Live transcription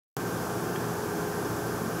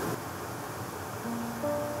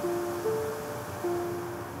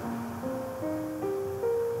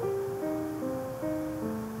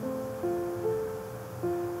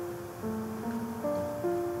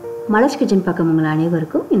Malar's kitchen பக்கம் உங்கள்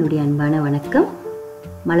அனைவருக்கும் என்னுடைய அன்பான வணக்கம்.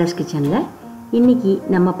 மலர்ஸ் கிச்சனில் இன்றைக்கி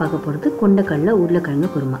நம்ம பார்க்க போகிறது கொண்டக்கடலை உருளைக்கிழங்கு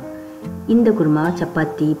குருமா. இந்த குருமா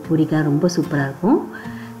சப்பாத்தி பூரிக்கெலாம் ரொம்ப சூப்பராக இருக்கும்.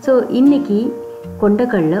 ஸோ இன்றைக்கி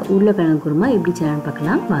கொண்டக்கடலை உருளைக்கிழங்கு குருமா எப்படி செய்யலாம்னு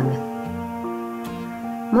பார்க்கலாம் வாங்க.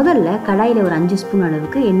 முதல்ல கடாயில் ஒரு 5 ஸ்பூன்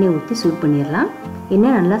அளவுக்கு எண்ணெய் ஊற்றி சூடு பண்ணிடலாம்.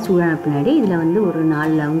 எண்ணெய் நல்லா சூடான பின்னாடி இதில் ஒரு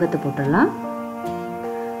 4 லவங்கத்தை போட்டுடலாம்.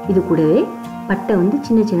 இது கூடவே பட்டை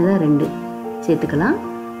சின்ன சின்னதாக 2 சேர்த்துக்கலாம்.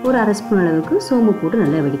 ஒரு அரை ஸ்பூன் அளவுக்கு சோம்பு போட்டு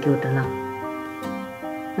நல்லா வெடிக்க விட்டுடலாம்.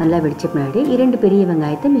 நல்லா வெடித்த பின்னாடி 2 பெரிய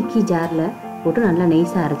வெங்காயத்தை மிக்ஸி ஜாரில் போட்டு நல்லா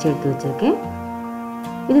நைஸாக அரைச்சி எடுத்து வச்சுருக்கேன்.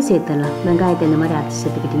 இது சேர்த்துடலாம். வெங்காயத்தை இந்த மாதிரி அரைச்சி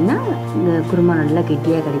சேர்த்துக்கிட்டிங்கன்னா இந்த குருமா நல்லா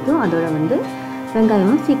கெட்டியாக கிடைக்கும். அதோட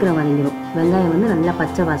வெங்காயமும் சீக்கிரம் வதங்கிடும். வெங்காயம் நல்லா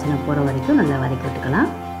பச்சை வாசனை போகிற வரைக்கும் நல்லா வதக்கி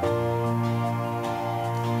விட்டுக்கலாம்.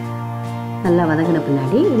 நல்லா வதங்கின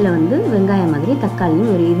பின்னாடி இதில் வெங்காயம் மாதிரி தக்காளியும்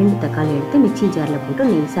ஒரு 2 தக்காளி எடுத்து மிக்ஸி ஜாரில் போட்டு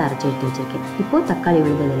நைஸாக அரைச்சி எடுத்து வச்சுருக்கேன். இப்போது தக்காளி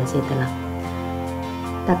விழுதை இதில் சேர்த்துலாம்.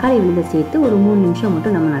 தக்காளி விழுதை சேர்த்து ஒரு 3 நிமிஷம்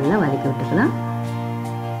மட்டும் நம்ம நல்லா வதக்கி விட்டுக்கலாம்.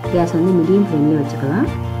 கேஸ் மீடியம் ஃப்ளேம்லேயே வச்சுக்கலாம்.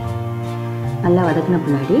 நல்லா வதக்கின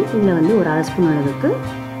பின்னாடி இதில் ஒரு அரை ஸ்பூன் அளவுக்கு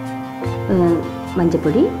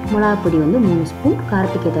மஞ்சப்பொடி, மிளகாப்பொடி 3 ஸ்பூன்,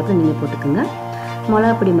 காரத்துக்கு ஏற்றாப்புல நீங்கள் போட்டுக்கோங்க.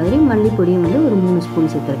 மிளகாப்பொடி மாதிரி மல்லிப்பொடியும் ஒரு 3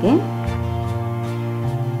 ஸ்பூன் சேர்த்துருக்கேன்.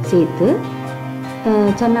 சேர்த்து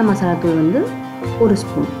சன்னா மசாலா தூள் 1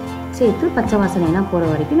 ஸ்பூன் சேர்த்து பச்சை வாசனையெல்லாம் போகிற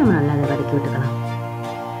வரைக்கும் நம்ம நல்லா அதை வதக்கி விட்டுக்கலாம்.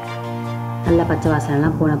 நல்லா பச்சை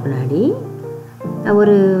வாசனைலாம் போன பின்னாடி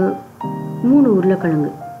ஒரு 3 உருளைக்கிழங்கு,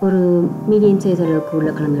 ஒரு மீடியம் சைஸ் அளவுக்கு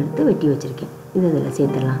உருளைக்கிழங்கு எடுத்து வெட்டி வச்சுருக்கேன். இது இதில்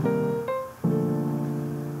சேர்த்துடலாம்.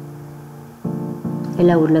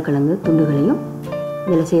 எல்லா உருளைக்கிழங்கு துண்டுகளையும்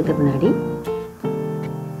இதில் சேர்த்த பின்னாடி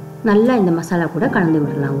நல்லா இந்த மசாலா கூட கலந்து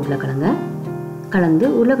விடலாம். உருளைக்கிழங்கை கலந்து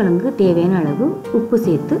உருளைக்கிழங்குக்கு தேவையான அளவு உப்பு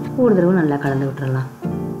சேர்த்து ஒரு தடவை நல்லா கலந்து விட்டுறலாம்.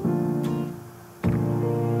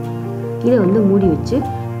 இதை மூடி வச்சு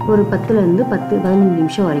ஒரு 10-15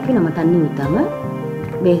 நிமிஷம் வரைக்கும் நம்ம தண்ணி ஊற்றாமல்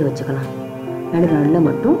வேக வச்சுக்கலாம். நடுவில்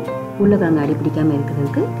மட்டும் உருளைக்கிழங்கு அடி பிடிக்காமல்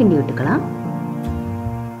இருக்கிறதுக்கு கிண்டி விட்டுக்கலாம்.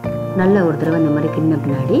 நல்லா ஒரு தடவை இந்த மாதிரி கிண்டின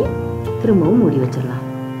பின்னாடி திரும்பவும் மூடி வச்சிடலாம்.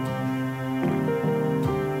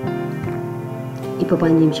 இப்போ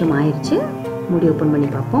 15 நிமிஷம் ஆயிடுச்சு. மூடி ஓப்பன் பண்ணி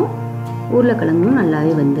பார்ப்போம். உருளைக்கிழங்கும்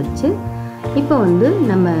நல்லாவே வெந்துருச்சு. இப்போ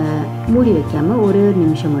நம்ம மூடி வைக்காமல் ஒரு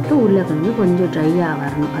நிமிஷம் மட்டும் உருளைக்கிழங்கு கொஞ்சம் ட்ரையாக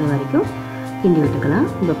வரணும். அது வரைக்கும் கிண்டி விட்டுக்கலாம்.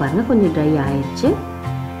 இப்போ பாருங்கள் கொஞ்சம் ட்ரை ஆயிடுச்சு.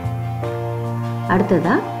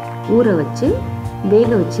 அடுத்ததாக ஊற வச்சு வேக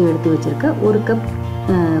வச்சு எடுத்து வச்சுருக்க 1 கப்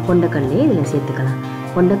கொண்டக்கடலையை இதில் சேர்த்துக்கலாம்.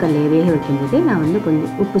 கொண்டக்கடலையை வேக வைக்கும்போதே நான்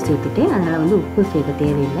கொஞ்சம் உப்பு சேர்த்துட்டேன். அதனால் உப்பு சேர்க்க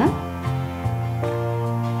தேவையில்லை.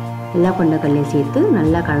 எல்லா கொண்டக்கடலையும் சேர்த்து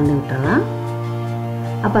நல்லா கலந்து விட்டுறலாம்.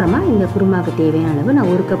 அப்புறமா இந்த குருமாவுக்கு தேவையான அளவு நான்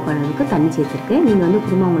 1 கப் அளவுக்கு தண்ணி சேர்த்துருக்கேன். நீங்கள்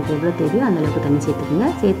குருமா உங்களுக்கு எவ்வளோ தேவையோ அந்தளவுக்கு தண்ணி சேர்த்துக்குங்க.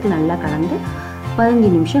 சேர்த்து நல்லா கலந்து 15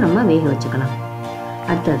 நிமிஷம் நம்ம வேக வச்சுக்கலாம்.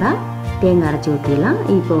 அடுத்ததாக தேங்காய் அரைச்சி ஊற்றிடலாம்.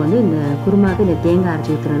 இப்போ இந்த குருமாவுக்கு இந்த தேங்காய்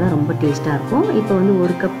அரைச்சி ஊற்றுறது தான் ரொம்ப டேஸ்ட்டாக இருக்கும். இப்போ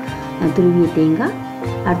 1 கப் துருவிய தேங்காய்,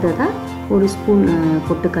 அடுத்ததாக 1 ஸ்பூன்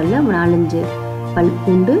பொட்டுக்கடலை, 4-5 பல்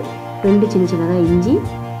பூண்டு, 2 சின்ன சின்னதாக இஞ்சி,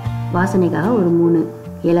 வாசனைக்காக ஒரு 3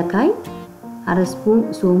 ஏலக்காய், அரை ஸ்பூன்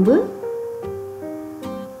சோம்பு,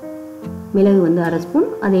 மிளகு 1/2 ஸ்பூன்,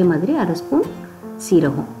 அதே மாதிரி 1/2 ஸ்பூன்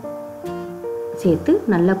சீரகம் சேர்த்து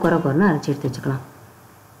நல்லா கொரன்னு அரைச்சி எடுத்து வச்சுக்கலாம்.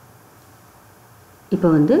 இப்போ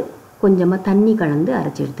கொஞ்சமாக தண்ணி கலந்து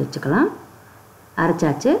அரைச்சி எடுத்து வச்சுக்கலாம்.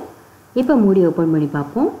 அரைச்சாச்சு. இப்போ மூடி ஓப்பன் பண்ணி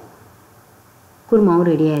பார்ப்போம். குருமாவும்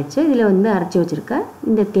ரெடி ஆயிடுச்சு. இதில் அரைச்சி வச்சுருக்க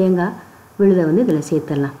இந்த தேங்காய் விழுதை இதில்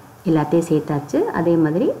சேர்த்துடலாம். எல்லாத்தையும் சேர்த்தாச்சு. அதே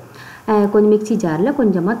மாதிரி கொஞ்சம் மிக்ஸி ஜாரில்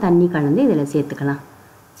கொஞ்சமாக தண்ணி கலந்து இதில் சேர்த்துக்கலாம்.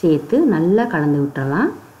 சேர்த்து நல்லா கலந்து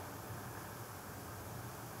விட்டுறலாம்.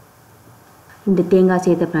 இந்த தேங்காய்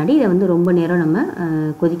சேர்த்த பின்னாடி இதை ரொம்ப நேரம் நம்ம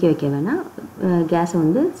கொதிக்க வைக்க வேணாம்.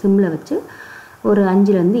 கேஸை சிம்மில் வச்சு ஒரு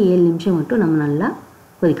 5-7 நிமிஷம் மட்டும் நம்ம நல்லா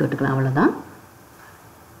கொதிக்க விட்டுக்கலாம். அவ்வளோதான்.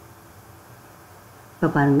 இப்போ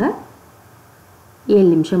பாருங்கள் 7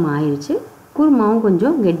 நிமிஷம் ஆயிடுச்சு. குருமாவும்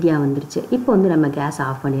கொஞ்சம் கெட்டியாக வந்துருச்சு. இப்போ நம்ம கேஸ்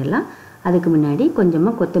ஆஃப் பண்ணிடலாம். அதுக்கு முன்னாடி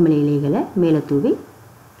கொஞ்சமாக கொத்தமல்லி இலைகளை மேலே தூவி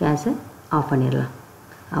கேஸை ஆஃப் பண்ணிடலாம்.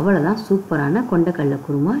 அவ்வளோதான். சூப்பரான கொண்டக்கடலை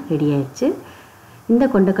குருமா ரெடி ஆயிடுச்சு. இந்த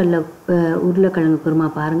கொண்டக்கடலை உருளைக்கிழங்கு குருமா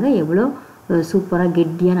பாருங்கள் எவ்வளோ சூப்பராக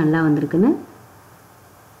கெட்டியாக நல்லா வந்திருக்குன்னு.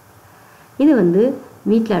 இது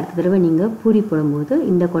வீட்டில் அடுத்த தடவை நீங்கள் பூரி போடும்போது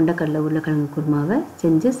இந்த கொண்டக்கடலை உருளைக்கிழங்கு குருமாவை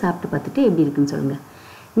செஞ்சு சாப்பிட்டு பார்த்துட்டு எப்படி இருக்குன்னு சொல்லுங்கள்.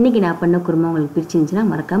 இன்றைக்கி நான் பண்ண குருமா உங்களுக்கு பிடிச்சிருந்துச்சுன்னா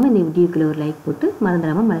மறக்காமல் இந்த வீடியோக்குள்ளே ஒரு லைக் போட்டு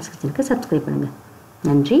மறந்துடாமல் மலர்ஸ் கிச்சனுக்கு சப்ஸ்கிரைப் பண்ணுங்கள்.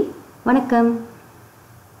 நன்றி, வணக்கம்.